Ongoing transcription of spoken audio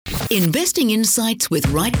Investing Insights with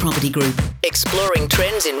Right Property Group, exploring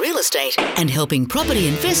trends in real estate and helping property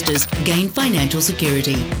investors gain financial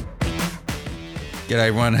security. G'day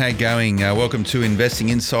everyone, how you going? Welcome to Investing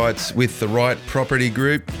Insights with the Right Property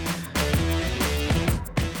Group.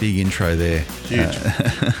 Big intro there. Huge.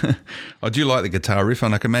 I do like the guitar riff,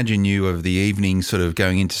 and I can imagine you of the evening sort of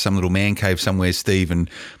going into some little man cave somewhere, Steve, and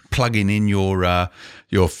plugging in your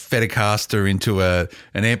Fetacaster into an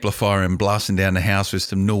amplifier and blasting down the house with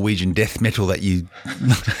some Norwegian death metal that you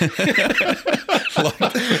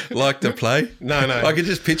like to play. No. I can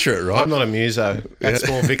just picture it, right? I'm not a muso. That's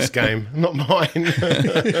more Vic's game, not mine.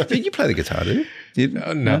 Did you play the guitar, do you?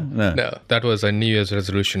 No. That was a New Year's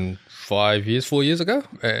resolution 4 years ago.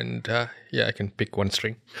 And I can pick one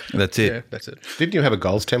string. That's it. Yeah, that's it. Didn't you have a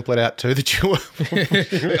goals template out too that you were?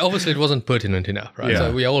 Obviously, it wasn't pertinent enough, right? Yeah.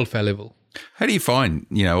 So we are all fallible. How do you find,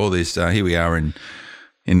 all this, here we are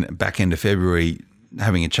in back end of February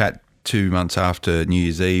having a chat 2 months after New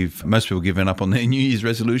Year's Eve. Most people giving up on their New Year's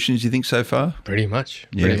resolutions, you think, so far? Pretty much,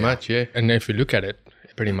 yeah. And if you look at it,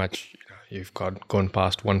 pretty much you've gone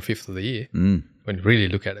past 1/5 of the year when you really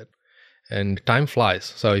look at it. And time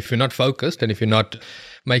flies. So if you're not focused and if you're not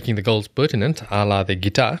making the goals pertinent, a la the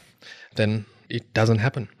guitar, then it doesn't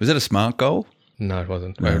happen. Was that a SMART goal? No, it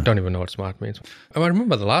wasn't. No. I don't even know what SMART means. I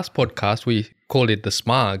remember the last podcast, we called it the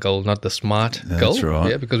SMART goal, not the SMART goal. That's right.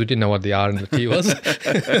 Yeah, because we didn't know what the R and the T was.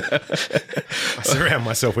 I surround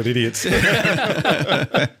myself with idiots.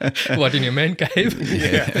 What, in your man cave?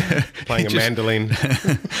 Yeah. Playing a mandolin.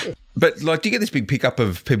 But do you get this big pickup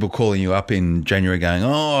of people calling you up in January going,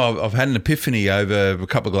 I've had an epiphany over a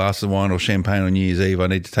couple of glasses of wine or champagne on New Year's Eve. I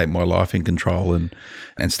need to take my life in control and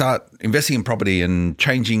start investing in property and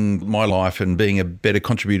changing my life and being a better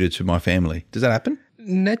contributor to my family. Does that happen?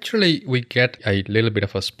 Naturally, we get a little bit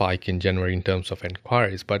of a spike in January in terms of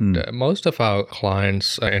inquiries, but most of our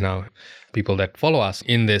clients and our people that follow us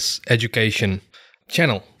in this education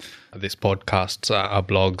channel, this podcasts, our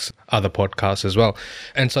blogs, other podcasts as well.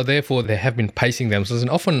 And so therefore they have been pacing themselves. And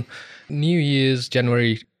often New Year's,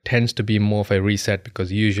 January tends to be more of a reset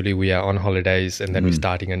because usually we are on holidays and then we're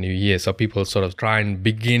starting a new year. So people sort of try and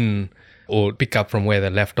begin or pick up from where they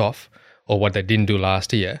left off or what they didn't do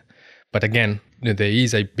last year. But again, there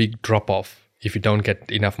is a big drop-off. If you don't get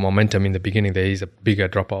enough momentum in the beginning, there is a bigger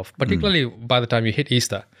drop-off. Particularly by the time you hit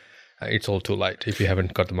Easter, it's all too late if you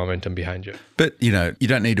haven't got the momentum behind you. But, you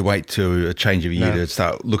don't need to wait to a change of year to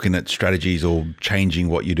start looking at strategies or changing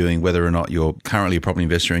what you're doing, whether or not you're currently a property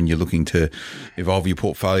investor and you're looking to evolve your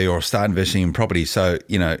portfolio or start investing in property. So,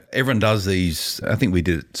 everyone does these. I think we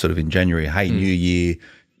did it sort of in January. Hey, new year,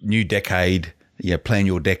 new decade. Yeah, plan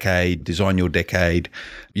your decade, design your decade.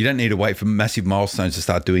 You don't need to wait for massive milestones to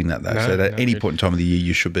start doing that, though. So at any point in time of the year,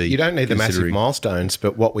 you should be. You don't need the massive milestones,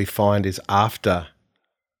 but what we find is after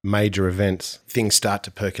major events, things start to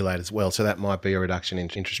percolate as well. So that might be a reduction in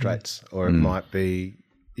interest rates, or it might be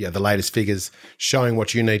the latest figures showing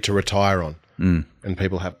what you need to retire on. And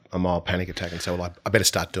people have a mild panic attack and say, well, I better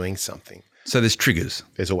start doing something. So there's triggers.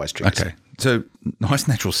 There's always triggers. Okay. So nice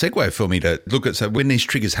natural segue for me to look at. So when these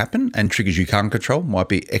triggers happen, and triggers you can't control, might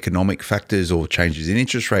be economic factors or changes in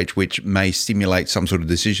interest rates, which may stimulate some sort of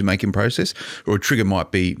decision-making process, or a trigger might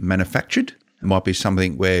be manufactured. It might be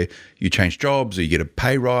something where you change jobs or you get a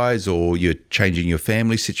pay rise or you're changing your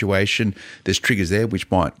family situation. There's triggers there which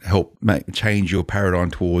might help change your paradigm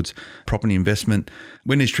towards property investment.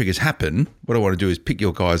 When these triggers happen, what I want to do is pick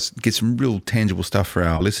your guys, get some real tangible stuff for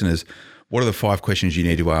our listeners. What are the 5 questions you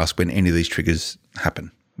need to ask when any of these triggers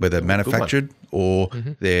happen, whether manufactured or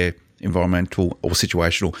they're environmental or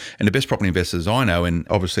situational? And the best property investors I know, and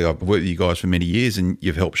obviously I've worked with you guys for many years and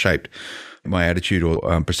you've helped shape my attitude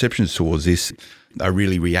or perceptions towards this, are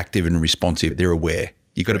really reactive and responsive. They're aware.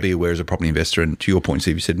 You've got to be aware as a property investor. And to your point,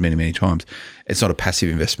 Steve, you said many, many times, it's not a passive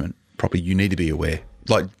investment. Property, you need to be aware.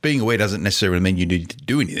 Like being aware doesn't necessarily mean you need to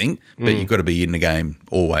do anything, but you've got to be in the game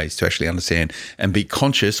always to actually understand and be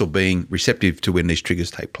conscious or being receptive to when these triggers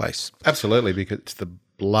take place. Absolutely, because it's the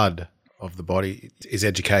blood of the body. Is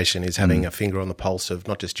education, is having a finger on the pulse of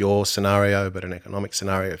not just your scenario, but an economic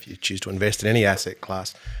scenario if you choose to invest in any asset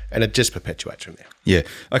class, and it just perpetuates from there. Yeah.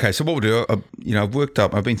 Okay, so what we'll do,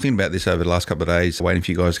 I've been thinking about this over the last couple of days, waiting for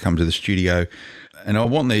you guys to come to the studio. And I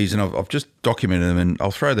want these, and I've just documented them, and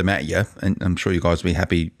I'll throw them at you, and I'm sure you guys will be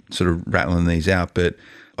happy sort of rattling these out. But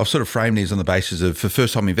I've sort of framed these on the basis of for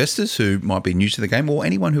first-time investors who might be new to the game, or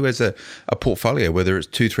anyone who has a portfolio, whether it's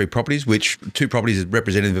 2-3 properties, which 2 properties is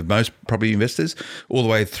representative of most property investors, all the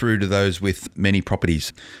way through to those with many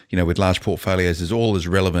properties, with large portfolios, is all as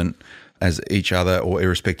relevant as each other or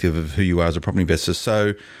irrespective of who you are as a property investor.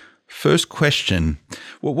 So First question,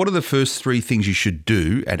 well, what are the first three things you should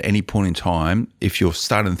do at any point in time if you're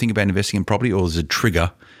starting to think about investing in property, or as a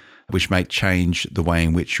trigger which may change the way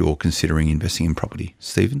in which you're considering investing in property?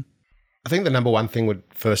 Stephen? I think the number one thing would,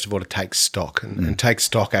 first of all, to take stock. And take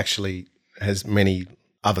stock actually has many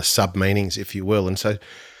other sub-meanings, if you will. And so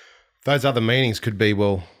those other meanings could be,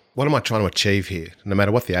 well, what am I trying to achieve here? No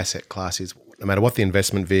matter what the asset class is, no matter what the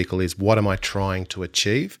investment vehicle is, what am I trying to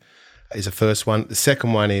achieve is the first one. The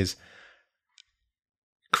second one is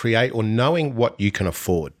create or knowing what you can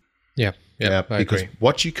afford. Yeah, I because agree.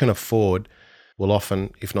 what you can afford will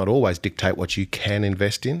often, if not always, dictate what you can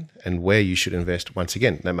invest in and where you should invest, once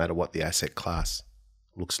again, no matter what the asset class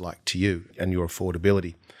looks like to you and your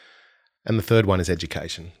affordability. And the third one is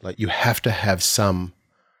education. Like, you have to have some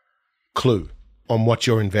clue on what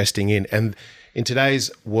you're investing in. And in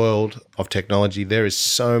today's world of technology, there is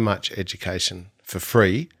so much education for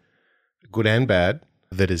free, good and bad,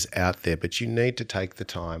 that is out there. But you need to take the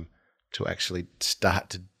time to actually start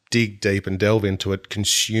to dig deep and delve into it,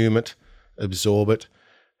 consume it, absorb it,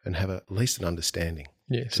 and have at least an understanding.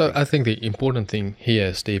 Yeah. So I think the important thing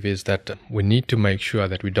here, Steve, is that we need to make sure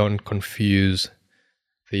that we don't confuse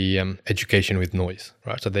the education with noise,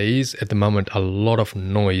 right? So there is at the moment a lot of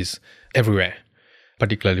noise everywhere,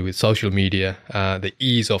 particularly with social media, the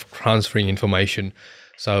ease of transferring information.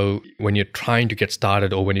 So when you're trying to get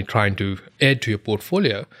started or when you're trying to add to your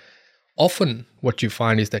portfolio, often what you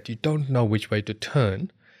find is that you don't know which way to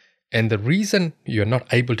turn. And the reason you're not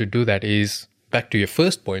able to do that is, back to your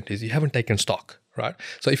first point, is you haven't taken stock, right?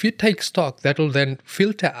 So if you take stock, that will then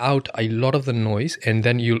filter out a lot of the noise, and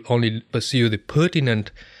then you'll only pursue the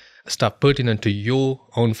pertinent stuff pertinent to your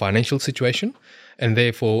own financial situation. And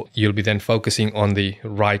therefore, you'll be then focusing on the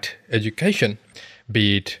right education,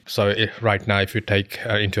 be it, right now, if you take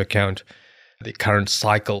into account the current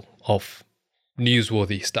cycle of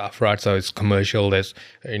newsworthy stuff, right? So it's commercial. There's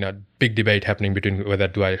big debate happening between whether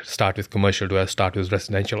do I start with commercial, do I start with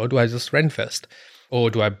residential, or do I just rent first, or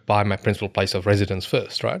do I buy my principal place of residence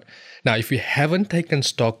first, right? Now, if you haven't taken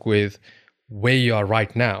stock with where you are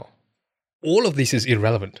right now, all of this is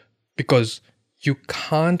irrelevant because you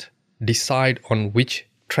can't decide on which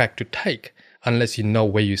track to take unless you know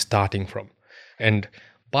where you're starting from. And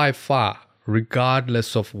by far,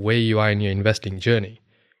 regardless of where you are in your investing journey,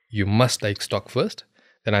 you must take stock first.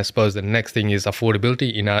 Then I suppose the next thing is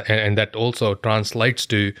affordability, and that also translates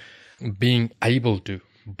to being able to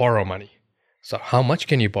borrow money. So how much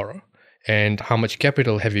can you borrow and how much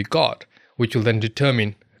capital have you got, which will then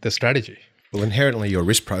determine the strategy. Well, inherently your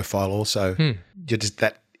risk profile also, just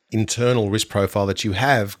that internal risk profile that you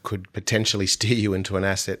have could potentially steer you into an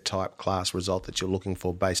asset type class result that you're looking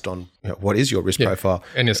for based on what is your risk profile.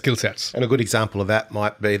 And your skill sets. And a good example of that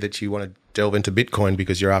might be that you want to delve into Bitcoin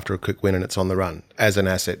because you're after a quick win and it's on the run as an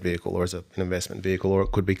asset vehicle or as an investment vehicle, or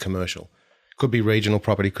it could be commercial. It could be regional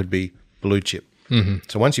property, could be blue chip. Mm-hmm.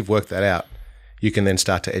 So once you've worked that out, you can then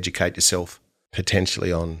start to educate yourself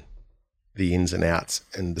potentially on the ins and outs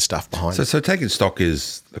and the stuff behind it. So taking stock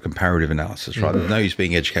is a comparative analysis, right? There's no use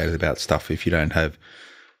being educated about stuff if you don't have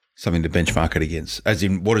something to benchmark it against. As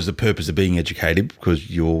in, what is the purpose of being educated? Because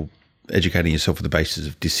you're educating yourself for the basis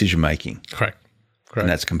of decision-making. Correct. And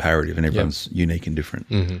that's comparative, and everyone's unique and different.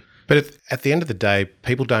 Mm-hmm. But at the end of the day,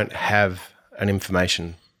 people don't have an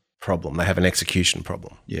information problem. They have an execution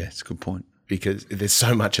problem. Yeah, it's a good point. Because there's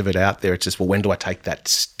so much of it out there. It's just, well, when do I take that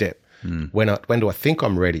step? When do I think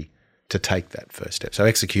I'm ready to take that first step? So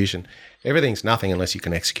execution, everything's nothing unless you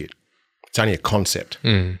can execute. It's only a concept.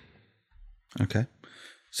 Okay.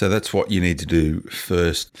 So that's what you need to do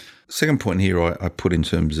first. Second point here I put in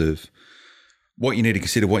terms of what you need to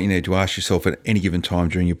consider, what you need to ask yourself at any given time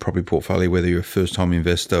during your property portfolio, whether you're a first-time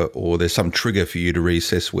investor or there's some trigger for you to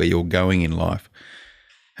reassess where you're going in life.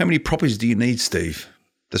 How many properties do you need, Steve?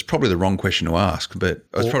 That's probably the wrong question to ask, but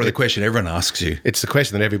it's probably the question everyone asks you. It's the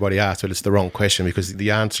question that everybody asks, but it's the wrong question because the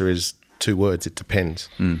answer is 2 words, it depends.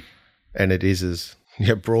 And it is as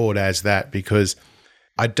broad as that, because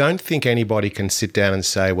I don't think anybody can sit down and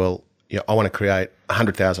say, well, I want to create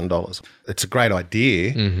 $100,000. It's a great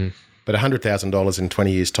idea, but $100,000 in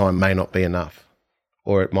 20 years' time may not be enough,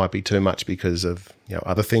 or it might be too much because of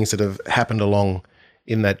other things that have happened along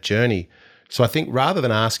in that journey. So I think rather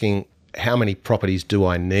than asking how many properties do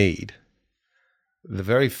I need, the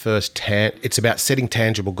very first it's about setting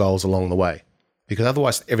tangible goals along the way, because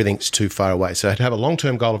otherwise everything's too far away. So to have a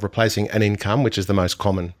long-term goal of replacing an income, which is the most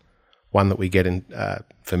common one that we get in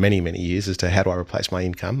for many, many years, as to how do I replace my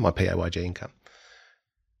income, my PAYG income.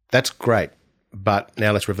 That's great, but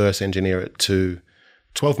now let's reverse engineer it to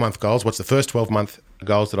 12-month goals. What's the first 12-month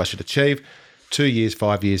goals that I should achieve? 2 years,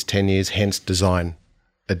 5 years, 10 years, hence design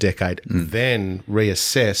a decade, then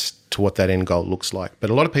reassess to what that end goal looks like. But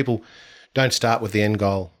a lot of people don't start with the end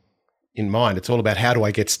goal in mind. It's all about how do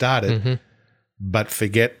I get started, but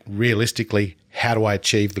forget realistically, how do I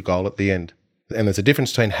achieve the goal at the end? And there's a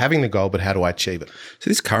difference between having the goal, but how do I achieve it? So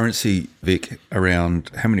this currency, Vic, around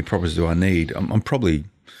how many properties do I need, I'm probably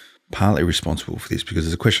partly responsible for this because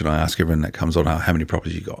there's a question I ask everyone that comes on, how many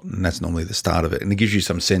properties you got? And that's normally the start of it. And it gives you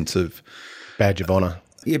some sense of... Badge of honour.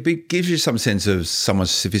 Yeah, but it gives you some sense of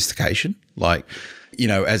someone's sophistication. Like,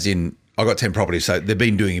 as in, I got 10 properties, so they've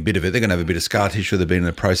been doing a bit of it. They're going to have a bit of scar tissue. They've been in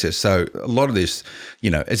the process. So a lot of this,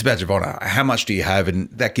 it's a badge of honour. How much do you have? And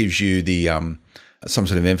that gives you the some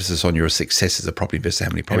sort of emphasis on your success as a property investor,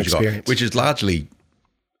 how many properties you got, which is largely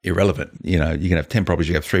irrelevant. You can have 10 properties,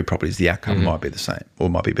 you have 3 properties. The outcome might be the same or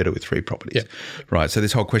might be better with 3 properties. Yeah. Right. So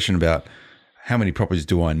this whole question about how many properties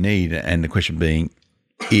do I need, and the question being,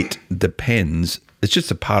 it depends. It's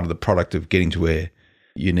just a part of the product of getting to where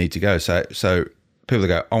you need to go. So people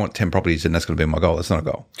go, I want 10 properties and that's going to be my goal. That's not a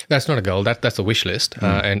goal. That's not a goal. That's a wish list.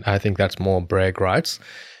 And I think that's more brag rights.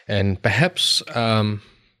 And perhaps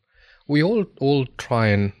we all try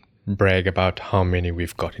and brag about how many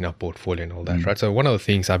we've got in our portfolio and all that, right? So one of the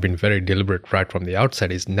things I've been very deliberate right from the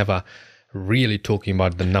outset is never really talking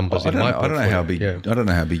about the numbers in my portfolio. I don't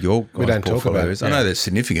know how big your guys' portfolio is. I know they're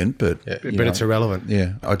significant, but it's irrelevant.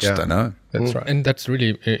 Yeah, I just don't know. That's right, and that's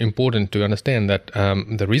really important to understand that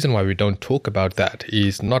the reason why we don't talk about that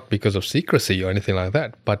is not because of secrecy or anything like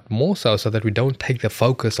that, but more so that we don't take the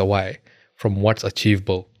focus away from what's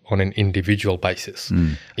achievable on an individual basis.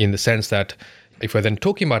 In the sense that if we're then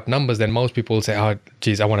talking about numbers, then most people will say, "Oh,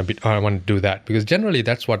 geez, I want to do that," because generally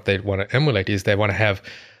that's what they want to emulate. Is they want to have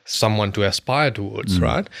someone to aspire towards,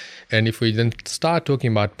 right? And if we then start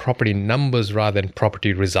talking about property numbers rather than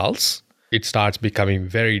property results, it starts becoming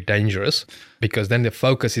very dangerous because then the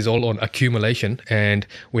focus is all on accumulation and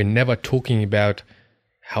we're never talking about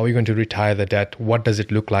how are you going to retire the debt, what does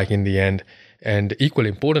it look like in the end, and equally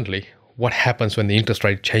importantly, what happens when the interest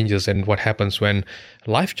rate changes and what happens when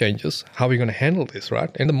life changes, how are you going to handle this, right?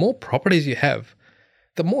 And the more properties you have,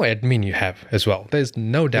 the more admin you have as well. There's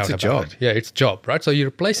no doubt about it. Yeah, it's a job, right? So you're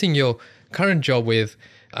replacing your current job with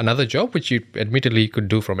another job, which you admittedly could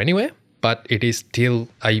do from anywhere, but it is still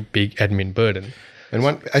a big admin burden.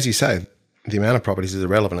 And as you say, the amount of properties is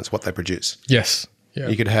irrelevant. It's what they produce. Yes. Yeah.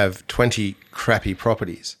 You could have 20 crappy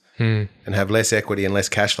properties and have less equity and less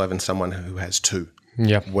cash flow than someone who has 2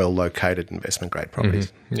 well-located investment-grade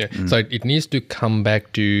properties. So it needs to come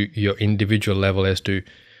back to your individual level as to,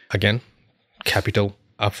 again, capital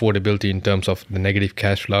affordability in terms of the negative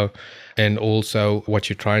cash flow and also what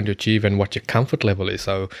you're trying to achieve and what your comfort level is.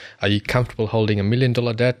 So are you comfortable holding $1 million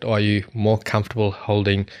debt, or are you more comfortable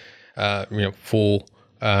holding 4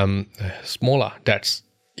 smaller debts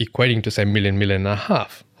equating to say $1.5 million,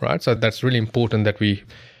 right? So that's really important that we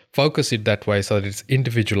focus it that way so that it's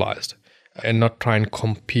individualized and not try and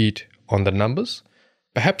compete on the numbers.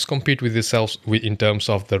 Perhaps compete with yourselves in terms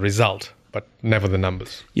of the result, but never the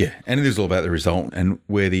numbers. Yeah, and it is all about the result and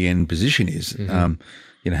where the end position is. How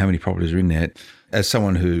many properties are in there. As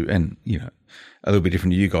someone who, and a little bit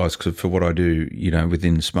different to you guys, because for what I do,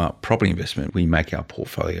 within Smart Property Investment, we make our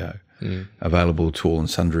portfolio available to all and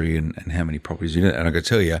sundry and how many properties in it. And I can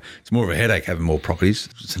tell you, it's more of a headache having more properties.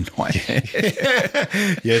 It's a nightmare.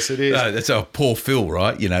 Yes, it is. No, that's a poor fill,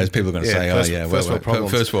 right? As people are going to say, first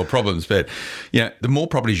world problems. But, the more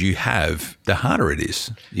properties you have, the harder it is,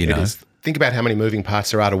 It is. Think about how many moving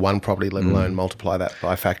parts there are to one property, let alone multiply that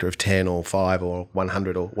by a factor of 10 or 5 or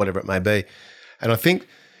 100 or whatever it may be. And I think,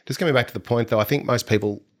 just coming back to the point though, I think most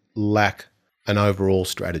people lack an overall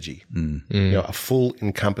strategy, a full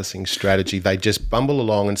encompassing strategy. They just bumble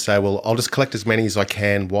along and say, well, I'll just collect as many as I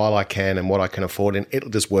can while I can and what I can afford, and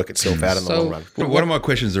it'll just work itself out in the long run. One of my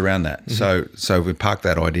questions around that, so we park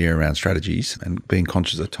that idea around strategies and being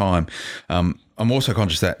conscious of time. I'm also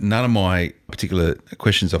conscious that none of my particular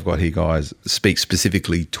questions I've got here, guys, speak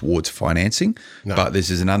specifically towards financing, but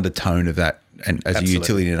this is an undertone of that and as Absolutely. A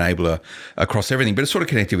utility enabler across everything. But it's sort of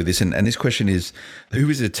connected with this. And this question is, who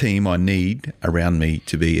is the team I need around me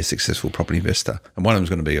to be a successful property investor? And one of them is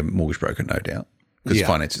going to be a mortgage broker, no doubt, because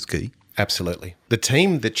finance is key. Absolutely. The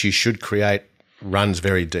team that you should create runs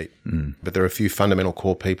very deep, but there are a few fundamental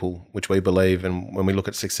core people which we believe, and when we look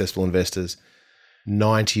at successful investors,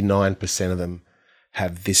 99% of them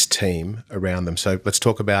have this team around them. So let's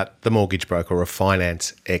talk about the mortgage broker or a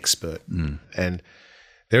finance expert. And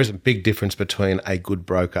there is a big difference between a good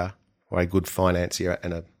broker or a good financier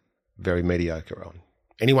and a very mediocre one.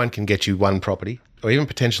 Anyone can get you 1 property or even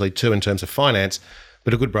potentially 2 in terms of finance,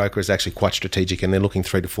 but a good broker is actually quite strategic and they're looking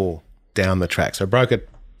 3 to 4 down the track. So broker,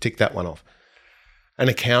 tick that one off. An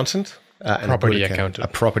accountant. And Property a good accountant. A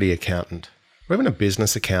property accountant. Or even a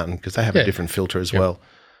business accountant, because they have a different filter as well.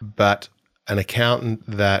 But an accountant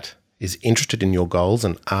that is interested in your goals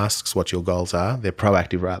and asks what your goals are. They're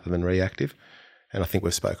proactive rather than reactive. And I think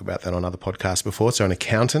we've spoke about that on other podcasts before. So an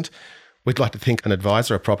accountant, we'd like to think an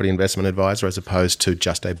advisor, a property investment advisor, as opposed to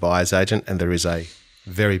just a buyer's agent. And there is a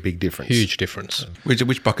very big difference. Huge difference.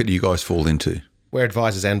 Which bucket do you guys fall into? We're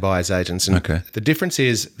advisors and buyer's agents. And the difference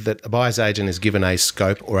is that a buyer's agent is given a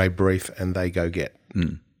scope or a brief and they go get.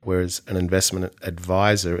 Whereas an investment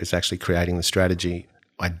advisor is actually creating the strategy,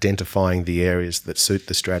 identifying the areas that suit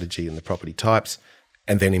the strategy and the property types,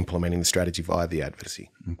 and then implementing the strategy via the advocacy.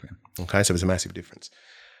 Okay, so there's a massive difference.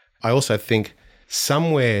 I also think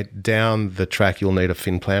somewhere down the track you'll need a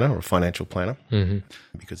fin planner or a financial planner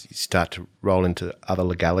because you start to roll into other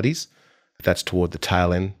legalities. That's toward the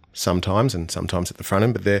tail end sometimes and sometimes at the front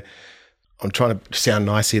end. But I'm trying to sound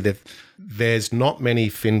nice here. There's not many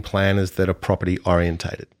fin planners that are property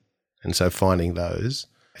orientated. And so finding those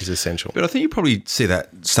is essential. But I think you probably see that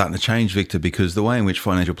starting to change, Victor, because the way in which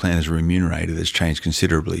financial planners are remunerated has changed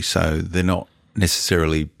considerably. So they're not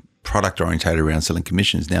necessarily product orientated around selling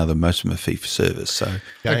commissions. Now, most of them are fee for service. So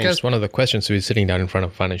I guess one of the questions we're sitting down in front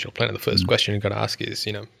of a financial planner, the first question you've got to ask is,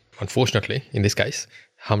 unfortunately, in this case,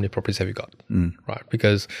 how many properties have you got? Right?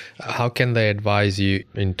 Because how can they advise you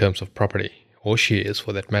in terms of property or shares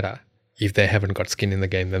for that matter if they haven't got skin in the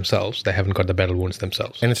game themselves, they haven't got the battle wounds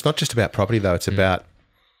themselves? And it's not just about property though, it's about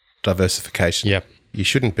diversification. Yep. You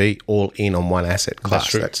shouldn't be all in on one asset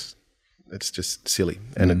class. That's true. It's just silly.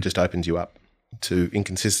 And it just opens you up to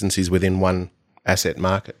inconsistencies within one asset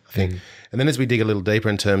market, I think. And then as we dig a little deeper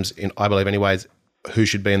in terms, I believe anyways, who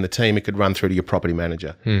should be in the team, it could run through to your property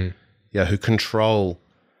manager, who control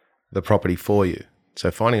the property for you.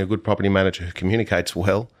 So finding a good property manager who communicates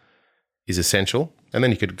well is essential. And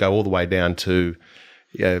then you could go all the way down to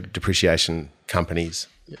depreciation companies.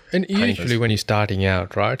 And usually when you're starting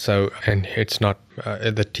out, right? So, and it's not,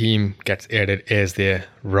 the team gets added as their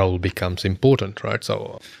role becomes important, right?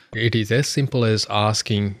 So it is as simple as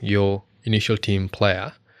asking your initial team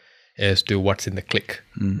player as to what's in the click,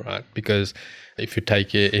 right? Because if you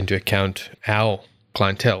take into account our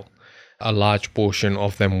clientele, a large portion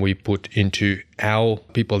of them we put into our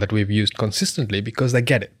people that we've used consistently because they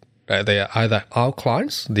get it. They are either our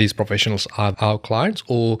clients, these professionals are our clients,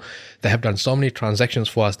 or they have done so many transactions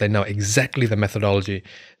for us, they know exactly the methodology,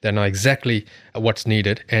 they know exactly what's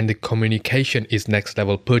needed, and the communication is next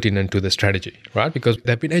level pertinent to the strategy, right? Because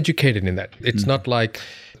they've been educated in that. It's not like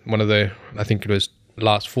I think it was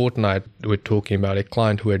last fortnight, we're talking about a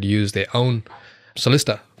client who had used their own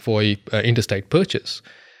solicitor for an interstate purchase.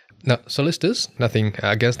 Now, solicitors, nothing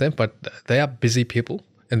against them, but they are busy people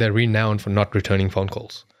and they're renowned for not returning phone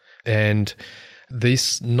calls. And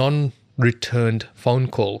this non-returned phone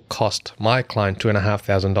call cost my client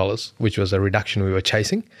 $2,500, which was a reduction we were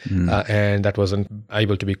chasing, and that wasn't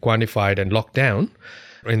able to be quantified and locked down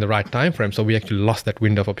in the right time frame. So we actually lost that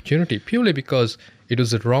window of opportunity purely because it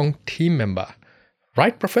was the wrong team member,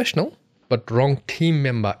 right professional, but wrong team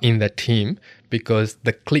member in that team because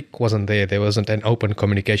the click wasn't there. There wasn't an open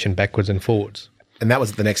communication backwards and forwards. And that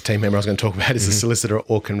was the next team member I was going to talk about is a solicitor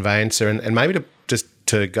or conveyancer. And maybe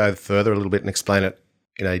to go further a little bit and explain it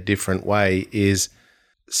in a different way is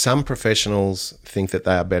some professionals think that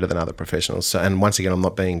they are better than other professionals. So, and once again, I'm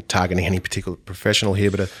not targeting any particular professional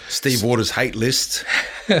here, but Steve Waters' hate list.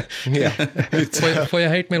 For your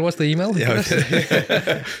hate mail, what's the email?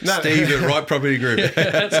 Steve at Right Property Group.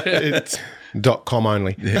 It's .com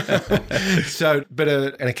only. So, but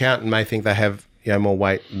an accountant may think they have more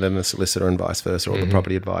weight than the solicitor and vice versa, or the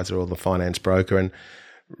property advisor or the finance broker. And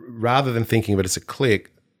rather than thinking of it as a click,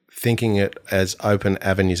 thinking it as open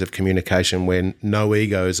avenues of communication where no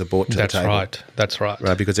egos are brought to the table. That's right.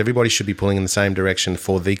 Right, because everybody should be pulling in the same direction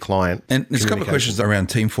for the client. And there's a couple of questions around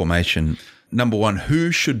team formation. Number one,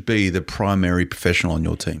 who should be the primary professional on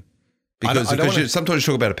your team? Because sometimes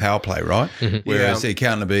you talk about a power play, right? Whereas the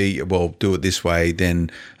accountant will be, well, do it this way.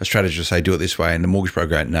 Then a strategist will say, do it this way. And the mortgage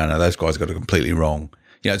broker, no, those guys got it completely wrong.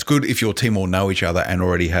 It's good if your team all know each other and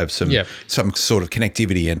already have some sort of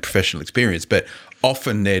connectivity and professional experience. But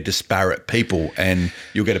often they're disparate people and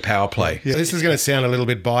you'll get a power play. Yeah, this is going to sound a little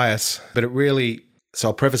bit biased, but it really, so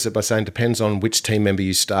I'll preface it by saying it depends on which team member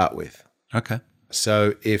you start with. Okay.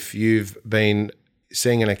 So if you've been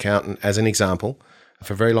seeing an accountant as an example,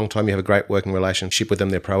 for a very long time, you have a great working relationship with them.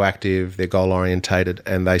 They're proactive, they're goal orientated,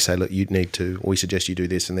 and they say, look, you need to, or we suggest you do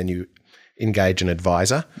this, and then you engage an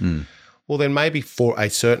advisor. Well, then maybe for a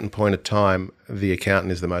certain point of time, the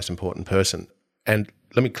accountant is the most important person. And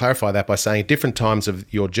let me clarify that by saying at different times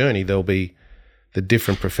of your journey, there'll be the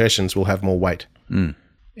different professions will have more weight.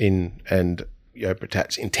 and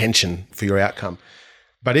perhaps intention for your outcome.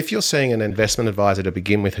 But if you're seeing an investment advisor to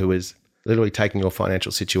begin with who is literally taking your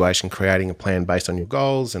financial situation, creating a plan based on your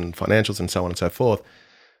goals and financials and so on and so forth,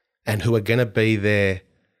 and who are going to be there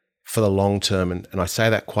for the long term, and I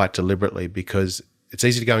say that quite deliberately because it's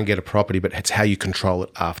easy to go and get a property, but it's how you control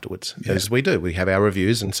it afterwards, as we do. We have our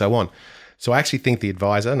reviews and so on. So I actually think the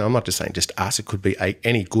advisor, and I'm not just saying just us, it could be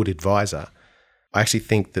any good advisor, I actually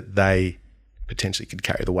think that they potentially could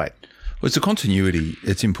carry the weight. Well, it's the continuity.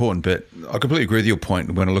 It's important, but I completely agree with your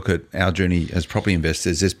point. When I look at our journey as property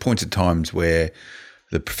investors, there's points at times where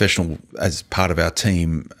the professional as part of our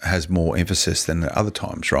team has more emphasis than at other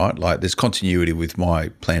times, right? Like there's continuity with my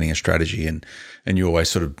planning and strategy and you're always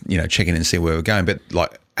sort of, checking in and see where we're going. But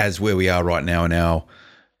like as where we are right now in our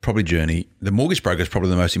property journey, the mortgage broker is probably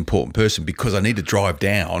the most important person because I need to drive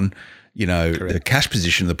down the cash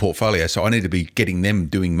position of the portfolio. So I need to be getting them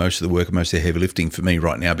doing most of the work and most of the heavy lifting for me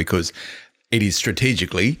right now because it is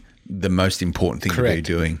strategically the most important thing to be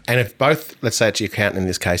doing. And if both, let's say it's your accountant in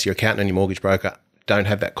this case, your accountant and your mortgage broker don't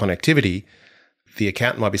have that connectivity, the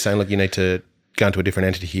accountant might be saying, look, you need to go into a different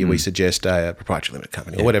entity here. We suggest a proprietary limited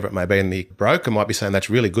company or whatever it may be. And the broker might be saying that's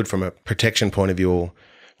really good from a protection point of view or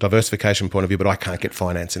diversification point of view, but I can't get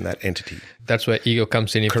finance in that entity. That's where ego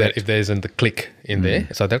comes in if there isn't the click in there.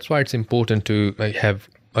 So that's why it's important to have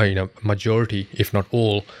majority, if not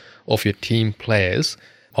all, of your team players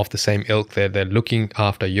of the same ilk there. They're looking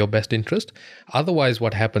after your best interest. Otherwise,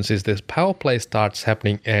 what happens is this power play starts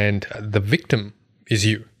happening and the victim is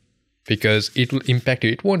you because it will impact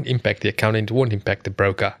you. It won't impact the accountant. It won't impact the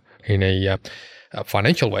broker in a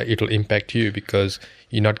financial way. It will impact you because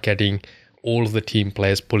you're not getting all of the team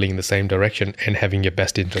players pulling in the same direction and having your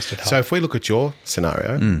best interest at heart. So if we look at your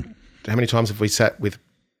scenario, how many times have we sat with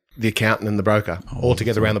the accountant and the broker all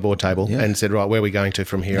together around the board table and said, right, where are we going to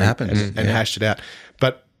from here? And hashed it out.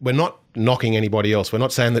 But we're not knocking anybody else. We're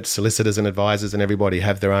not saying that solicitors and advisors and everybody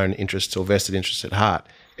have their own interests or vested interests at heart.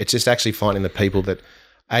 It's just actually finding the people that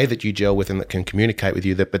you gel with and that can communicate with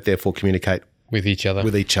you, but therefore communicate with each other.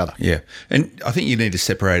 Yeah. And I think you need to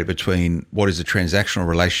separate it between what is a transactional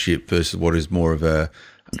relationship versus what is more of a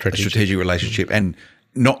strategic relationship and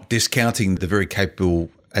not discounting the very capable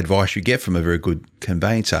advice you get from a very good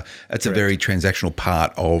conveyancer. It's a very transactional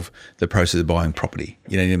part of the process of buying property.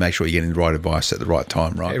 You need to make sure you're getting the right advice at the right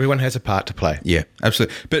time, right? Everyone has a part to play. Yeah,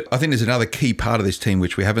 absolutely. But I think there's another key part of this team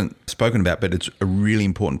which we haven't spoken about, but it's a really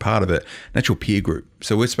important part of it, and that's your peer group.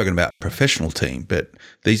 So we've spoken about professional team, but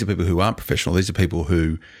these are people who aren't professional. These are people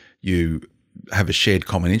who you have a shared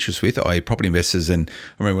common interest with, i.e. property investors. And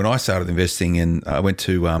I remember when I started investing and I went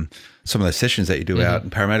to some of those sessions that you do out in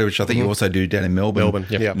Parramatta, which I think you also do down in Melbourne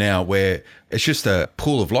now, where it's just a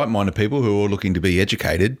pool of like-minded people who are all looking to be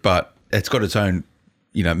educated, but it's got its own,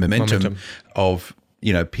 momentum of,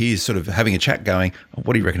 peers sort of having a chat going, oh,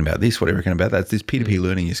 what do you reckon about this? What do you reckon about that? This peer-to-peer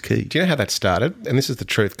learning is key. Do you know how that started? And this is the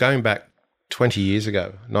truth. Going back 20 years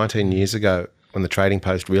ago, 19 years ago, when the Trading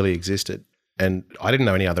Post really existed, and I didn't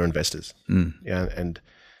know any other investors, and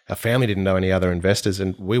our family didn't know any other investors,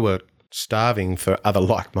 and we were starving for other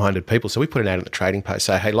like-minded people. So we put an ad in the Trading Post,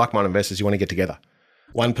 say, hey, like-minded investors, you want to get together?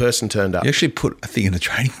 One person turned up. You actually put a thing in the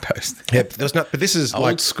Trading Post. Yeah, there was not, but this is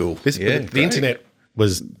old school. The internet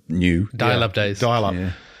was new. Dial-up days. Dial-up.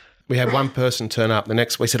 Yeah. We had one person turn up. The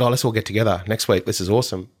next week, we said, let's all get together next week. This is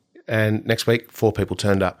awesome. And next week, 4 people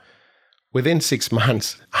turned up. Within 6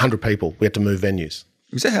 months, 100 people. We had to move venues.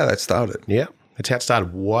 Is that how that started? Yeah. That's how it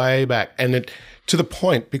started way back. And to the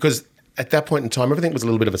point, because at that point in time, everything was a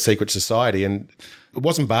little bit of a secret society and it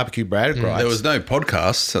wasn't barbecue Brad rights. There was no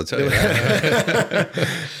podcasts, I'll tell you that.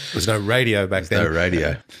 There was no radio back then. No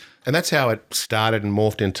radio. And that's how it started and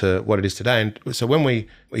morphed into what it is today. And so when we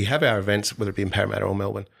have our events, whether it be in Parramatta or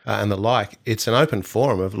Melbourne and the like, it's an open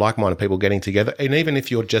forum of like-minded people getting together. And even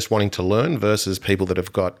if you're just wanting to learn versus people that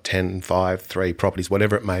have got 10, 5, 3 properties,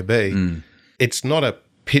 whatever it may be, it's not a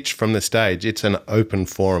pitch from the stage. It's an open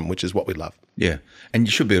forum, which is what we love. Yeah. And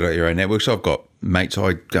you should build out your own networks. I've got mates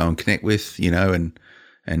I go and connect with,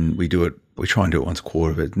 and we do it. We try and do it once a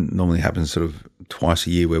quarter, but it normally happens sort of twice a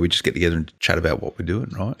year where we just get together and chat about what we're doing,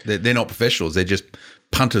 right? They're not professionals. They're just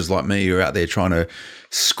punters like me who are out there trying to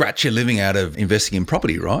scratch a living out of investing in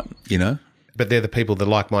property, right? But they're the people, the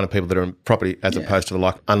like-minded people that are in property as opposed to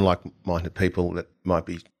the unlike-minded people that might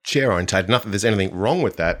be share-orientated. Not that there's anything wrong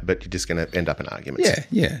with that, but you're just going to end up in arguments.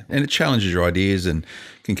 Yeah. And it challenges your ideas and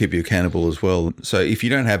can keep you accountable as well. So if you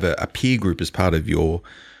don't have a peer group as part of your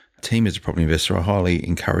team as a property investor, I highly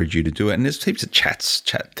encourage you to do it. And there's heaps of chat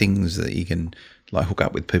things that you can like hook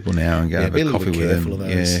up with people now and go have a coffee with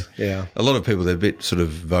them. Yeah. A lot of people, they're a bit sort of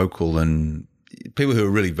vocal, and people who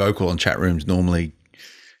are really vocal on chat rooms normally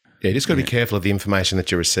Yeah, you just got to be careful of the information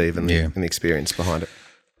that you receive and the experience behind it.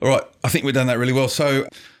 All right, I think we've done that really well. So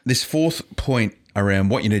this fourth point around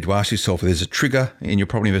what you need to ask yourself, if there's a trigger in your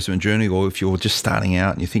property investment journey, or if you're just starting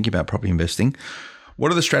out and you're thinking about property investing,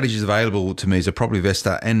 what are the strategies available to me as a property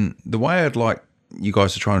investor? And the way I'd like you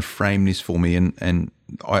guys to try and frame this for me, and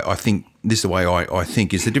I think this is the way I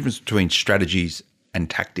think, is the difference between strategies and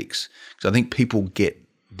tactics. Because I think people get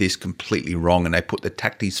this completely wrong, and they put the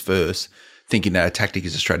tactics first, thinking that a tactic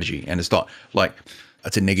is a strategy. And it's not. Like,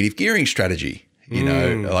 it's a negative gearing strategy. You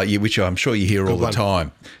know, which I'm sure you hear all the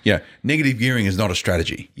time. You know, negative gearing is not a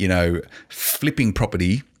strategy. You know, flipping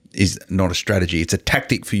property is not a strategy. It's a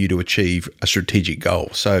tactic for you to achieve a strategic goal.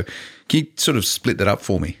 So can you sort of split that up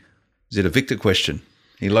for me? Is it a Victor question?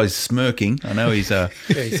 He's smirking. I know he's I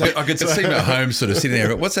could see him at home sort of sitting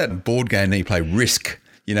there. What's that board game that you play, Risk?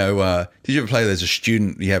 You know, did you ever play that as a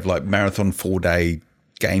student? You have like marathon 4-day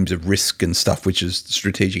games of Risk and stuff, which is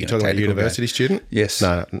strategic. You're talking about a university student? Yes.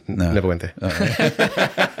 No, never went there.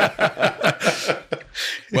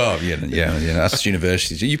 Well, us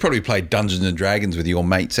universities. You probably played Dungeons and Dragons with your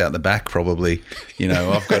mates out the back, probably. You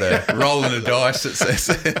know, I've got a roll in a dice that says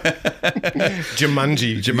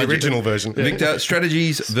Jumanji, the original version. Victor,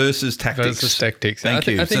 strategies versus tactics. Thank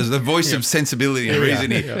you. So the voice of sensibility and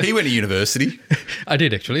reason. He went to university. I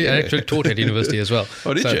did, actually. I actually taught at university as well.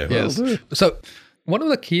 Oh, did you? Yes. So one of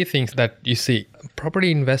the key things that you see,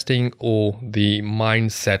 property investing or the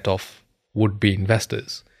mindset of would-be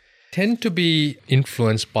investors tend to be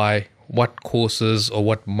influenced by what courses or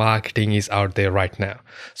what marketing is out there right now.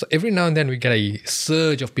 So every now and then we get a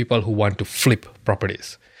surge of people who want to flip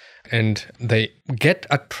properties, and they get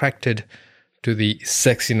attracted to the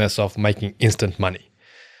sexiness of making instant money.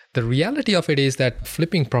 The reality of it is that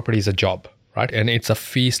flipping property is a job, right? And it's a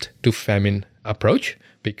feast to famine approach,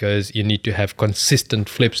 because you need to have consistent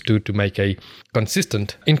flips to make a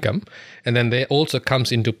consistent income. And then there also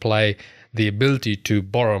comes into play the ability to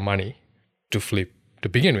borrow money to flip to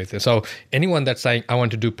begin with. And so anyone that's saying, I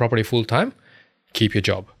want to do property full time, keep your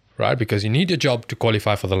job, right? Because you need your job to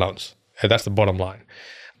qualify for the loans. And that's the bottom line.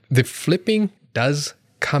 The flipping does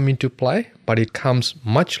come into play, but it comes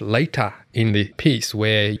much later in the piece,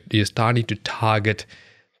 where you're starting to target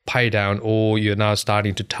pay down, or you're now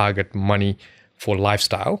starting to target money for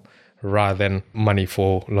lifestyle rather than money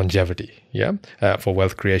for longevity, for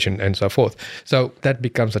wealth creation and so forth. So that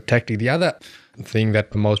becomes a tactic. The other thing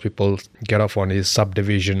that most people get off on is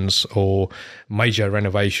subdivisions or major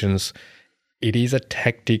renovations. It is a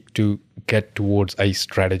tactic to get towards a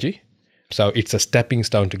strategy. So it's a stepping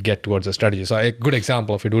stone to get towards a strategy. So a good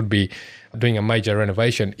example of it would be doing a major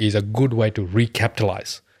renovation is a good way to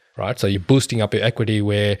recapitalize. Right? So you're boosting up your equity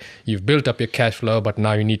where you've built up your cash flow, but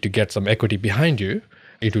now you need to get some equity behind you.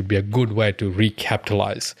 It would be a good way to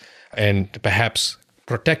recapitalize and perhaps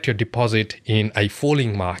protect your deposit in a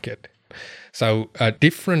falling market. So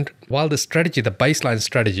while the strategy, the baseline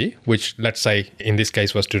strategy, which let's say in this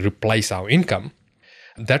case was to replace our income,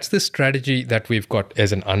 that's the strategy that we've got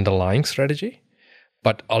as an underlying strategy.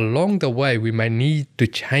 But along the way, we may need to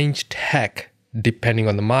change tack depending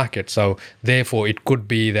on the market. So therefore, it could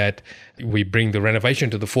be that we bring the renovation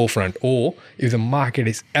to the forefront, or if the market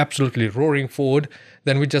is absolutely roaring forward,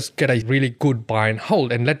 then we just get a really good buy and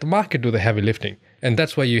hold and let the market do the heavy lifting. And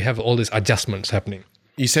that's why you have all these adjustments happening.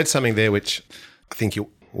 You said something there which I think you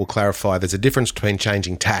will clarify. There's a difference between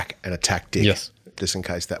changing tack and a tactic. Yes. Just in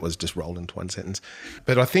case that was just rolled into one sentence.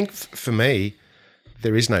 But I think for me,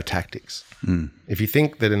 there is no tactics. If you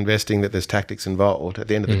think that investing, that there's tactics involved, at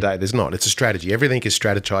the end of the day, there's not. It's a strategy. Everything is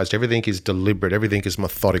strategized. Everything is deliberate. Everything is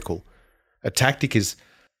methodical. A tactic is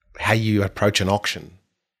how you approach an auction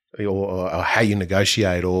or how you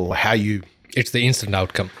negotiate or how you... It's the instant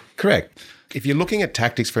outcome. Correct. If you're looking at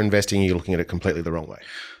tactics for investing, you're looking at it completely the wrong way.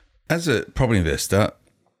 As a property investor,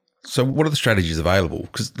 so what are the strategies available?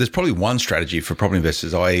 Because there's probably one strategy for property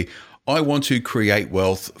investors, i.e., I want to create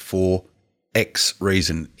wealth for X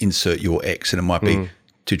reason, insert your X, and it might be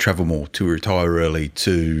to travel more, to retire early,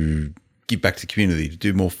 to give back to the community, to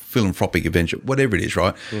do more philanthropic adventure, whatever it is,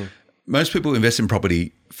 right? Most people invest in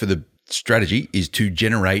property for the strategy is to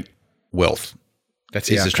generate wealth. That's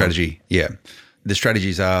the strategy. Yeah. The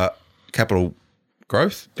strategies are capital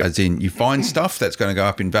growth, as in you find stuff that's going to go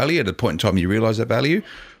up in value at a point in time you realize that value,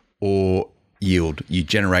 or yield. You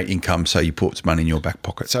generate income, so you put some money in your back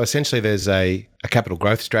pocket. So essentially there's a capital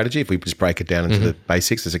growth strategy. If we just break it down into the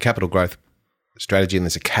basics, there's a capital growth strategy and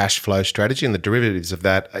there's a cash flow strategy, and the derivatives of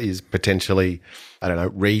that is potentially,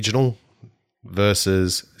 regional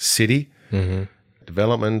versus city,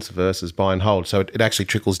 development versus buy and hold. So it actually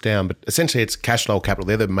trickles down, but essentially it's cash flow, capital.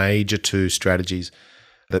 They're the major two strategies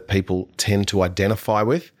that people tend to identify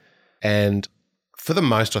with. And for the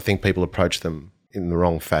most, I think people approach them in the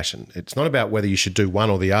wrong fashion. It's not about whether you should do one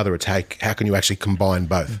or the other. It's how can you actually combine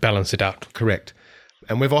both? Balance it out. Correct.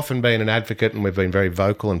 And we've often been an advocate and we've been very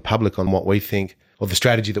vocal and public on what we think, or the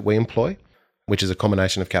strategy that we employ, which is a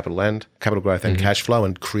combination of capital growth and cash flow,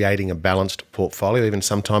 and creating a balanced portfolio. Even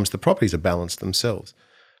sometimes the properties are balanced themselves,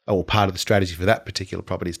 or part of the strategy for that particular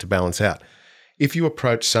property is to balance out. If you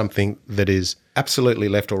approach something that is absolutely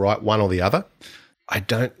left or right, one or the other, I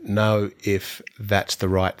don't know if that's the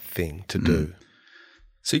right thing to do.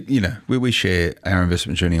 So, we share our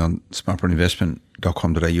investment journey on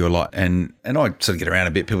smartpropertyinvestment.com.au a lot. And I sort of get around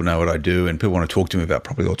a bit. People know what I do and people want to talk to me about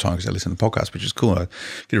property all the time because they listen to the podcast, which is cool. I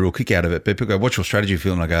get a real kick out of it. But people go, what's your strategy,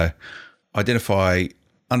 Phil? And I go, identify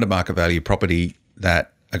under market value property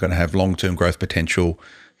that are going to have long-term growth potential,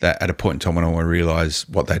 that at a point in time when I want to realise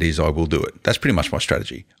what that is, I will do it. That's pretty much my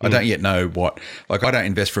strategy. I don't yet know I don't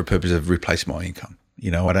invest for a purpose of replacing my income.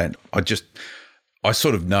 I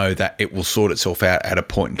sort of know that it will sort itself out at a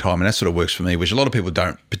point in time, and that sort of works for me, which a lot of people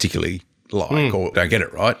don't particularly like or don't get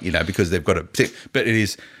it right, because they've got but it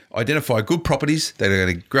is identify good properties that are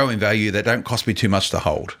going to grow in value that don't cost me too much to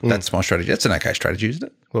hold. That's my strategy. That's an okay strategy, isn't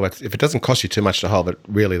it? Well, if it doesn't cost you too much to hold, but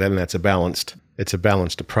really then it's a balanced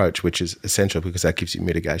approach, which is essential because that gives you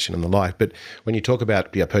mitigation and the like. But when you talk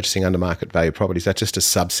about purchasing under market value properties, that's just a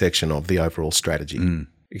subsection of the overall strategy.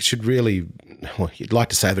 It should really, you'd like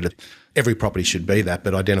to say that every property should be that,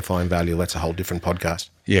 but identifying value, that's a whole different podcast.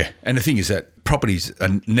 Yeah. And the thing is that properties are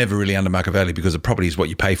never really under market value because the property is what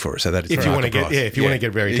you pay for it. So that is if you want to get, want to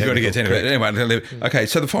get very technical. You've got to get technical. Anyway, okay.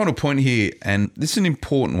 So the final point here, and this is an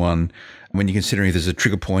important one when you're considering if there's a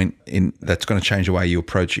trigger point that's going to change the way you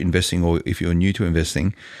approach investing, or if you're new to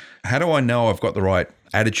investing. How do I know I've got the right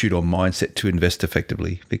attitude or mindset to invest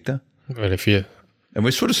effectively, Victor? Well, and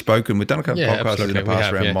we've sort of spoken, we've done a couple of podcasts in the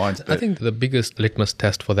past around mindset. I think the biggest litmus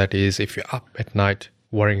test for that is if you're up at night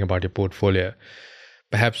worrying about your portfolio,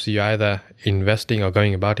 perhaps you're either investing or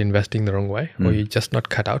going about investing the wrong way, or you're just not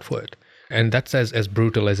cut out for it. And that's as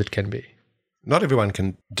brutal as it can be. Not everyone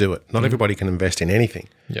can do it. Not everybody can invest in anything.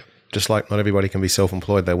 Yeah. Just like not everybody can be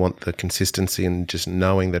self-employed. They want the consistency and just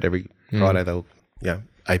knowing that every Friday they'll,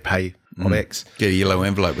 a pay of X. Get a yellow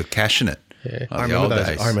envelope with cash in it. Yeah. Like I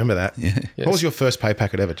remember that. Yeah. What was your first pay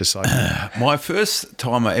packet ever? Just so my first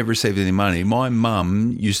time I ever received any money, my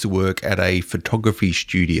mum used to work at a photography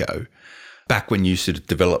studio back when you used to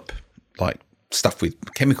develop like stuff with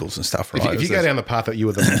chemicals and stuff, right? If you go down the path that you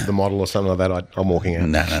were the model or something like that, I'm walking out.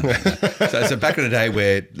 No. So back in the day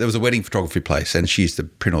where there was a wedding photography place and she used to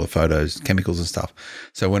print all the photos, chemicals and stuff.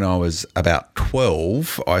 So when I was about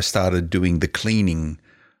 12, I started doing the cleaning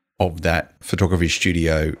of that photography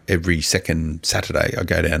studio every second Saturday. I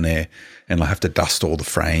go down there and I have to dust all the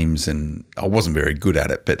frames, and I wasn't very good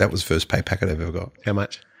at it, but that was the first pay packet I've ever got. How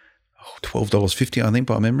much? $12.50, I think,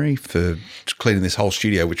 by memory, for cleaning this whole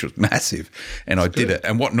studio, which was massive. And I did it.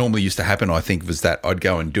 And what normally used to happen, I think, was that I'd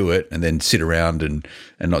go and do it and then sit around and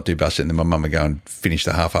not do much. And then my mum would go and finish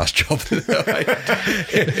the half-assed job.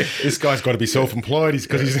 This guy's got to be self-employed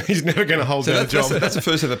because he's never going to hold down a job. That's the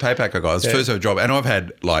first ever pay pack I got. It's the first ever job. And I've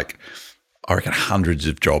had, I reckon hundreds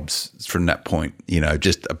of jobs from that point,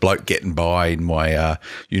 just a bloke getting by in my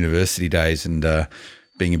university days and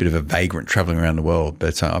being a bit of a vagrant travelling around the world.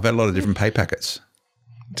 But I've had a lot of different pay packets.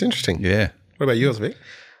 It's interesting. Yeah. What about yours, Vic?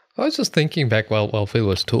 I was just thinking back while Phil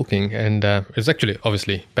was talking, and it was actually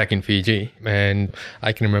obviously back in Fiji, and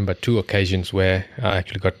I can remember 2 occasions where I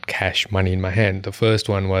actually got cash money in my hand. The first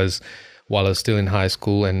one was while I was still in high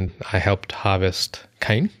school, and I helped harvest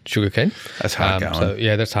sugar cane. That's hard going. So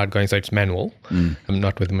that's hard going. So it's manual,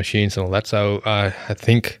 not with machines and all that. So I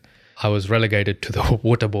think I was relegated to the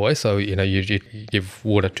water boy. So, you give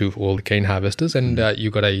water to all the cane harvesters, and you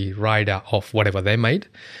got a rider of whatever they made.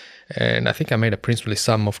 And I think I made a princely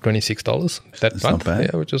sum of $26 that month, not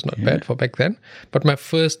bad. Which was not bad for back then. But my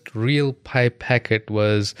first real pay packet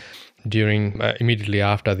was during immediately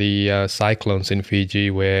after the cyclones in Fiji,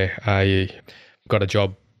 where I got a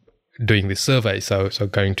job doing this survey. So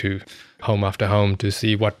going to home after home to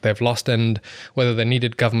see what they've lost and whether they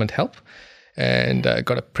needed government help. And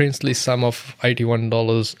got a princely sum of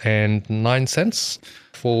 $81.09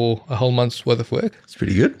 for a whole month's worth of work. It's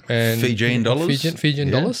pretty good. And Fijian dollars?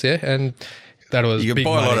 Fijian dollars, yeah. And that was you could big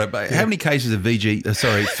buy money. a lot of. How many cases of Fiji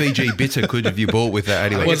bitter have you bought with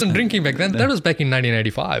that? I wasn't drinking back then. That was back in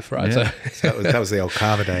 1985, right? Yeah. So that was the old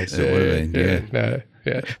Carver days. It would have been,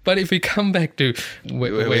 yeah. But if we come back to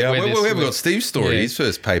where we have got Steve's story, his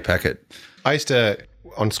first pay packet. I used to,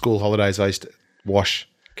 on school holidays, wash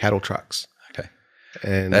cattle trucks. Okay.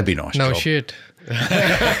 And that'd be nice. No job. shit.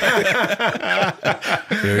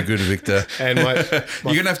 Very good, Victor. And You're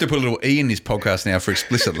going to have to put a little E in this podcast now for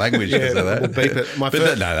explicit language. because of that. we'll beep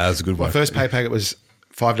it. That was a good one. My first pay packet was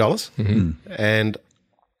 $5, and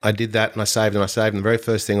I did that, and I saved, and the very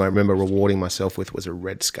first thing I remember rewarding myself with was a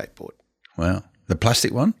red skateboard. Wow. The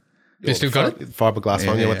plastic one? You still got it? Fiberglass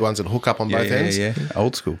one, with the ones that hook up on both ends. Yeah.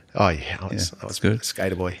 Old school. Oh, yeah. I was good. a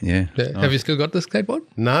skater boy. Yeah. Have you still got the skateboard?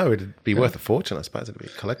 No, it'd be worth a fortune, I suppose. It'd be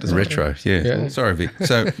a collector's item. Retro, yeah. Sorry, Vic.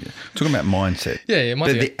 So, talking about mindset. Yeah,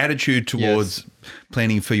 the attitude towards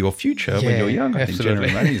planning for your future when you're young. I think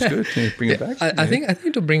generating money is good. Yeah, bring it back. I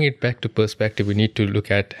think to bring it back to perspective, we need to look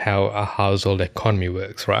at how a household economy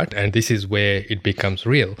works, right? And this is where it becomes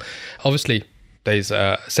real. Obviously, there's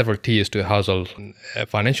several tiers to household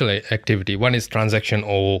financial activity. One is transaction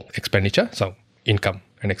or expenditure, so income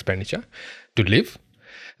and expenditure to live.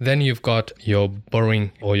 Then you've got your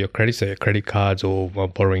borrowing or your credit, so your credit cards or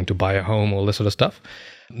borrowing to buy a home, all this sort of stuff.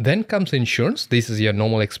 Then comes insurance. This is your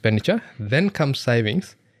normal expenditure. Then comes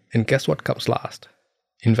savings. And guess what comes last?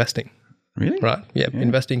 Investing. Really? Right. Yeah.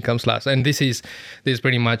 Investing comes last. And this is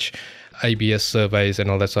pretty much ABS surveys and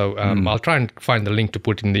all that. So I'll try and find the link to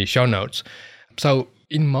put in the show notes. So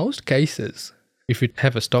in most cases, if you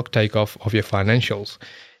have a stock take of your financials,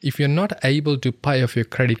 if you're not able to pay off your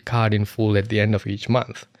credit card in full at the end of each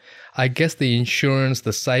month, I guess the insurance,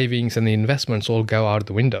 the savings and the investments all go out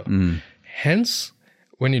the window. Hence,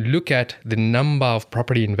 when you look at the number of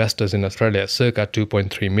property investors in Australia, circa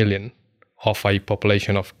 2.3 million of a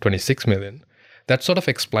population of 26 million, that sort of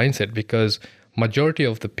explains it, because majority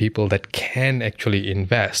of the people that can actually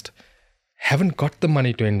invest haven't got the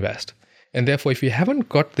money to invest. And therefore, if you haven't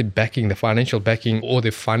got the backing, the financial backing or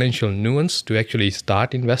the financial nuance to actually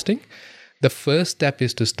start investing, the first step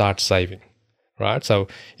is to start saving, right? So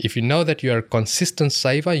if you know that you're a consistent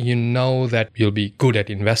saver, you know that you'll be good at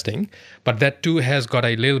investing. But that too has got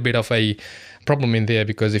a little bit of a problem in there,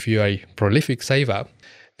 because if you're a prolific saver,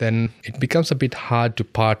 then it becomes a bit hard to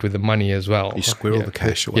part with the money as well. You squirrel the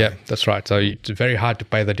cash away. Yeah, that's right. So it's very hard to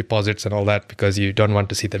pay the deposits and all that, because you don't want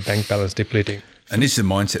to see the bank balance depleting. And this is a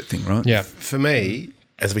mindset thing, right? Yeah. For me,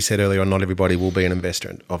 as we said earlier on, not everybody will be an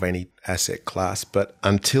investor of any asset class, but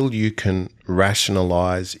until you can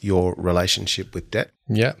rationalize your relationship with debt,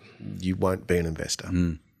 you won't be an investor.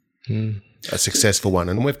 A successful one.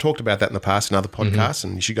 And we've talked about that in the past in other podcasts,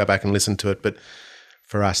 and you should go back and listen to it. But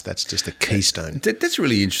for us, that's just a keystone. That's a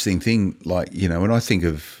really interesting thing. Like, when I think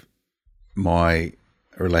of my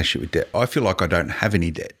relationship with debt, I feel like I don't have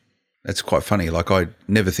any debt. That's quite funny. Like, I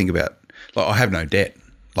never think about, I have no debt.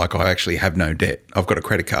 Like, I actually have no debt. I've got a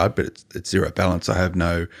credit card, but it's zero balance. I have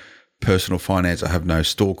no personal finance. I have no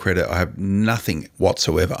store credit. I have nothing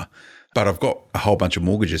whatsoever. But I've got a whole bunch of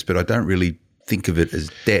mortgages, but I don't really think of it as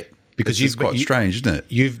debt. Because it's quite strange, isn't it?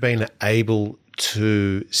 You've been able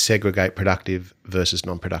to segregate productive versus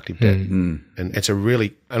non-productive debt. And it's a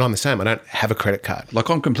really, and I'm the same, I don't have a credit card. Like,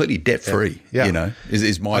 I'm completely debt-free,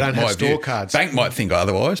 is my I don't my have store view. cards. Bank might think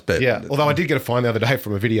otherwise, but... Yeah, although I did get a fine the other day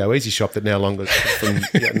from a Video Easy shop that now longer from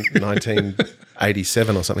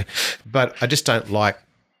 1987 or something. But I just don't like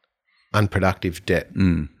unproductive debt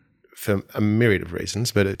for a myriad of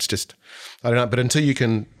reasons, but it's just, I don't know, but until you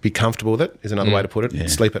can be comfortable with it, is another way to put it,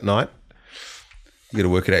 sleep at night. You got to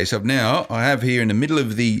work it out yourself. Now, I have here in the middle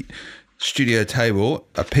of the studio table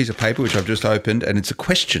a piece of paper which I've just opened, and it's a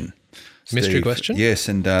question. Mystery Steve. question? Yes,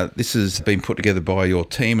 and this has been put together by your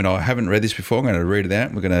team, and I haven't read this before. I'm going to read it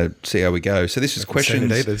out. We're going to see how we go. So this is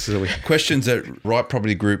questions. Questions at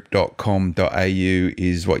rightpropertygroup.com.au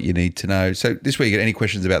is what you need to know. So this way you get any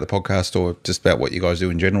questions about the podcast or just about what you guys do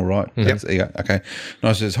in general, right? Yep. There you go. Okay.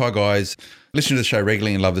 Nice. It says, hi guys, listen to the show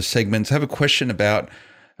regularly and love the segments. I have a question about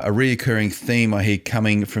a reoccurring theme I hear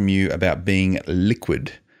coming from you about being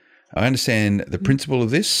liquid. I understand the principle of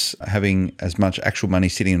this, having as much actual money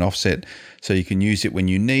sitting in offset so you can use it when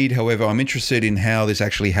you need. However, I'm interested in how this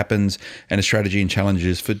actually happens and a strategy and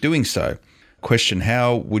challenges for doing so. Question,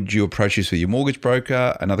 how would you approach this with your mortgage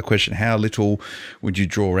broker? Another question, how little would you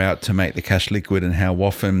draw out to make the cash liquid and how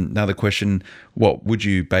often? Another question, what would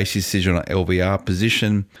you base your decision on LVR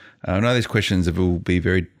position? I know these questions will be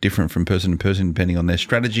very different from person to person depending on their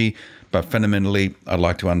strategy, but fundamentally, I'd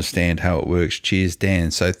like to understand how it works. Cheers,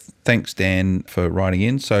 Dan. So thanks, Dan, for writing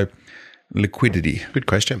in. So liquidity. Good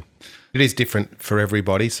question. It is different for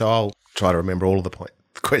everybody, so I'll try to remember all of the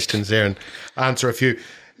questions there and answer a few.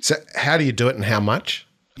 So how do you do it and how much?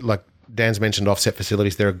 Like Dan's mentioned, offset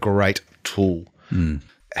facilities, they're a great tool.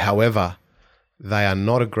 However, they are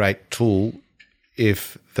not a great tool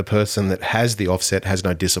if the person that has the offset has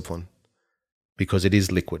no discipline, because it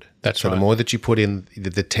is liquid. That's so right. the more that you put in,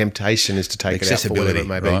 the temptation is to take it out for whatever it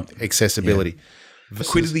may be. Right? Accessibility.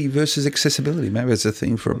 Liquidity versus accessibility. Maybe that's a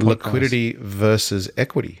thing for a podcast. Liquidity versus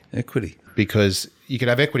equity. Equity. Because you could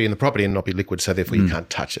have equity in the property and not be liquid, so therefore you can't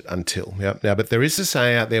touch it until. Yeah. Now, but there is a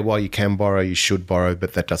saying out there, while you can borrow, you should borrow,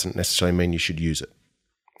 but that doesn't necessarily mean you should use it.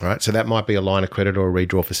 All right. So that might be a line of credit or a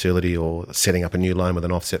redraw facility or setting up a new loan with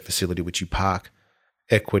an offset facility, which you park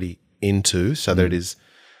equity into so that it is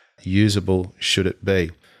usable should it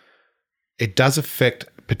be. It does affect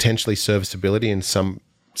potentially serviceability in some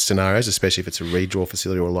scenarios, especially if it's a redraw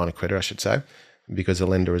facility or a line of credit, I should say, because the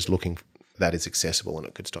lender is looking that is accessible and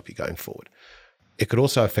it could stop you going forward. It could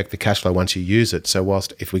also affect the cash flow once you use it. So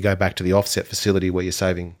whilst if we go back to the offset facility where you're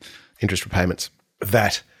saving interest repayments,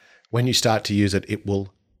 that when you start to use it, it will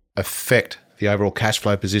affect the overall cash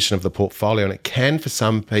flow position of the portfolio. And it can, for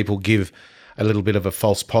some people, give a little bit of a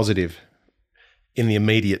false positive in the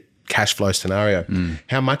immediate cash flow scenario.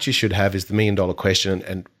 How much you should have is the $1 million question.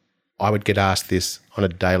 And I would get asked this on a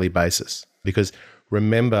daily basis because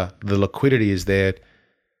remember, the liquidity is there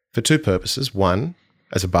for two purposes. One,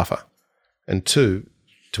 as a buffer, and two,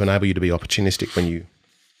 to enable you to be opportunistic when you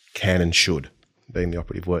can and should, being the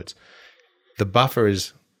operative words. The buffer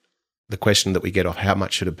is the question that we get off, how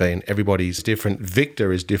much should it be? And everybody's different.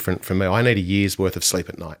 Victor is different from me. I need a year's worth of sleep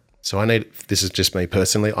at night. So this is just me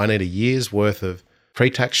personally, I need a year's worth of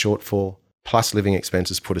pre-tax shortfall plus living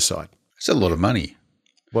expenses put aside. It's a lot of money.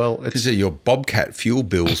 Well, Because your Bobcat fuel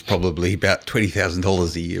bill's probably about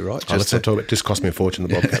 $20,000 a year, right? let's not talk about it. Just cost me a fortune,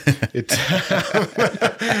 the Bobcat.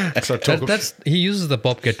 He uses the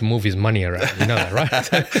Bobcat to move his money around. You know that, right?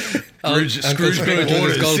 Scrooge with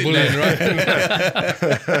his gold bullion, right?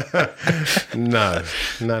 No.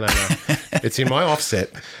 It's in my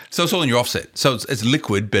offset. So it's all in your offset. So it's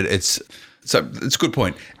liquid, but it's a good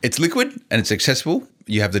point. It's liquid and it's accessible.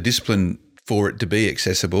 You have the discipline for it to be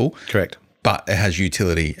accessible. Correct. But it has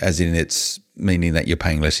utility, as in it's meaning that you're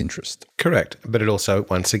paying less interest. Correct. But it also,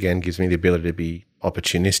 once again, gives me the ability to be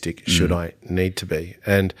opportunistic should I need to be.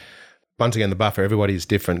 And once again, the buffer, everybody is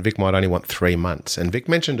different. Vic might only want 3 months. And Vic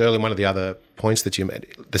mentioned earlier one of the other points that you made,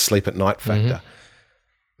 the sleep at night factor.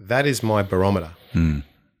 That is my barometer.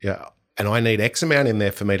 Yeah. And I need X amount in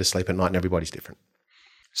there for me to sleep at night, and everybody's different.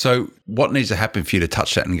 So what needs to happen for you to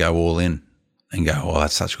touch that and go all in and go, oh,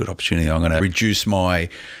 that's such a good opportunity. I'm going to reduce my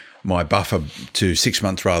buffer to 6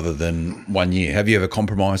 months rather than 1 year. Have you ever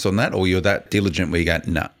compromised on that, or you're that diligent where you go,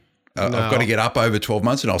 no, I've got to get up over 12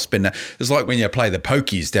 months and I'll spend that. It's like when you play the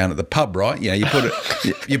pokies down at the pub, right? You know, you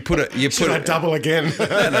put it. Should I double again?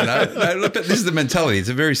 No. Look, this is the mentality. It's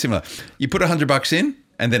very similar. You put $100 in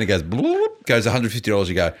and then it goes $150.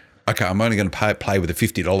 You go, okay, I'm only going to play with the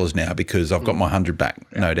 $50 now because I've got my 100 back,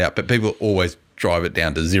 no doubt. But people always drive it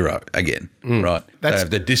down to zero again, right? They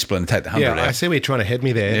have the discipline to take the 100 out. I see where you're trying to head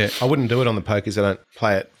me there. Yeah. I wouldn't do it on the pokies. I don't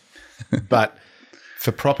play it. But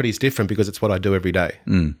for property, it's different because it's what I do every day.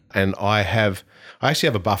 And I actually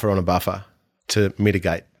have a buffer on a buffer to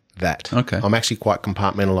mitigate that. Okay. I'm actually quite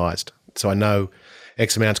compartmentalized. So I know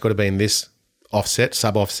X amount's got to be in this offset,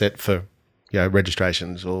 sub-offset for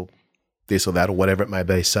registrations or this or that or whatever it may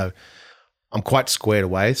be. So I'm quite squared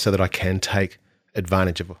away so that I can take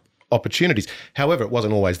advantage of opportunities. However, it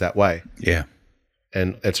wasn't always that way. Yeah.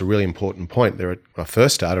 And it's a really important point. When I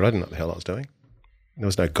first started, I didn't know what the hell I was doing. There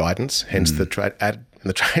was no guidance, hence the ad in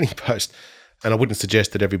the training post. And I wouldn't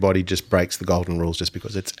suggest that everybody just breaks the golden rules just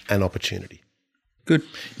because it's an opportunity. Good.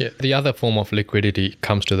 Yeah. The other form of liquidity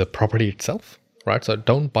comes to the property itself, right? So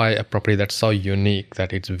don't buy a property that's so unique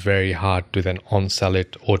that it's very hard to then on-sell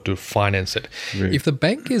it or to finance it. Really? If the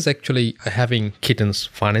bank is actually having kittens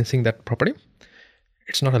financing that property,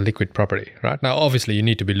 it's not a liquid property, right? Now, obviously, you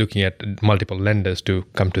need to be looking at multiple lenders to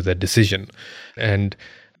come to that decision. And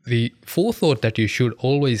the forethought that you should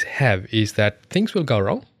always have is that things will go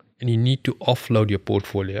wrong and you need to offload your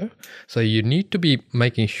portfolio. So you need to be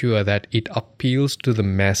making sure that it appeals to the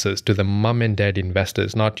masses, to the mum and dad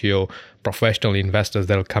investors, not your professional investors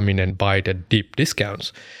that'll come in and buy it at deep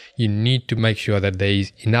discounts. You need to make sure that there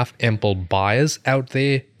is enough ample buyers out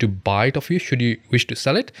there to buy it of you should you wish to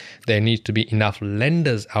sell it. There needs to be enough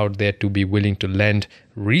lenders out there to be willing to lend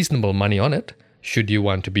reasonable money on it should you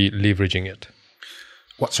want to be leveraging it.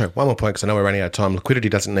 One more point because I know we're running out of time. Liquidity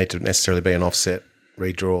doesn't need to necessarily be an offset,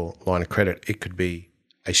 redraw, line of credit. It could be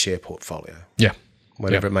a share portfolio. Yeah.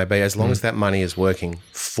 Whatever it may be, as long as that money is working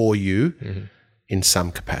for you in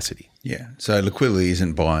some capacity. Yeah. So liquidity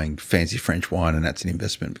isn't buying fancy French wine and that's an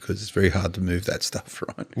investment because it's very hard to move that stuff,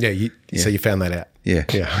 right? Yeah. So you found that out. Yeah.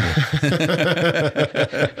 Yeah.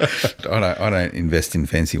 I don't invest in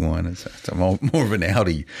fancy wine. I'm more of an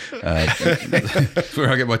Audi. That's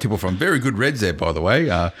where I get my tipple from. Very good reds there, by the way.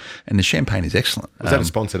 And the champagne is excellent. Was that a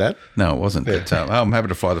sponsored ad? No, it wasn't. Yeah. But I'm happy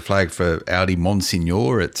to fly the flag for Audi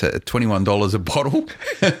Monsignor at $21 a bottle.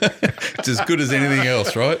 It's as good as anything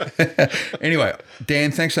else, right? Anyway,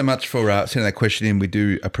 Dan, thanks so much for sending that question in. We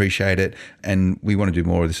do appreciate it. And we want to do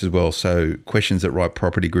more of this as well. So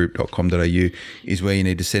questions@rightpropertygroup.com.au is where you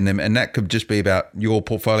need to send them. And that could just be about your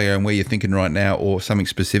portfolio and where you're thinking right now, or something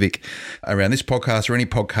specific around this podcast or any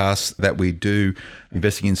podcasts that we do,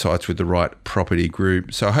 Investing Insights with the Right Property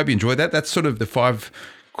Group. So I hope you enjoyed that. That's sort of the 5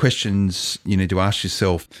 questions you need to ask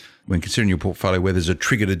yourself when considering your portfolio, where there's a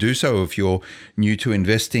trigger to do so if you're new to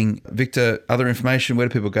investing. Victor, other information, where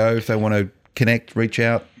do people go if they want to connect, reach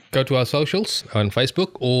out? Go to our socials on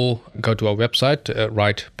Facebook or go to our website,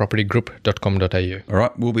 rightpropertygroup.com.au. All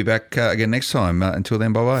right, we'll be back again next time. Until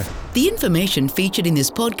then, bye-bye. The information featured in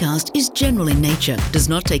this podcast is general in nature, does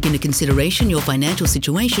not take into consideration your financial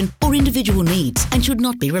situation or individual needs, and should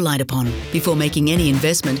not be relied upon. Before making any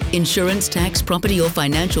investment, insurance, tax, property, or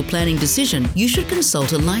financial planning decision, you should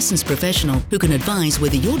consult a licensed professional who can advise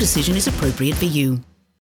whether your decision is appropriate for you.